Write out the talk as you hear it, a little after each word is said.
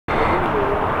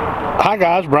Hi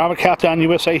guys, Brian with Cowtown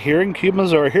USA here in Cuba,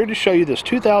 Missouri, here to show you this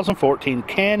 2014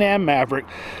 Can-Am Maverick.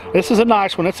 This is a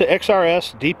nice one. It's an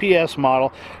XRS DPS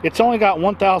model. It's only got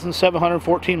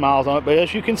 1,714 miles on it, but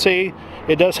as you can see,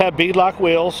 it does have beadlock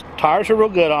wheels. Tires are real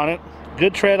good on it.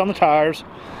 Good tread on the tires.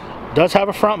 Does have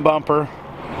a front bumper.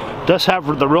 Does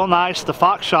have the real nice, the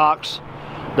Fox shocks.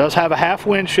 Does have a half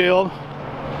windshield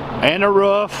and a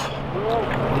roof.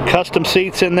 Custom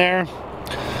seats in there.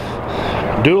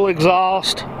 Dual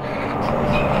exhaust.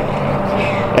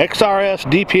 XRS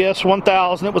DPS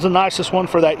 1000. It was the nicest one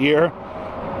for that year.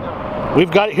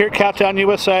 We've got it here at Cowtown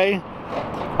USA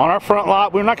on our front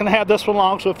lot. We're not going to have this one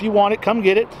long, so if you want it, come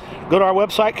get it. Go to our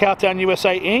website,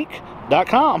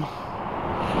 CowtownUSAInc.com.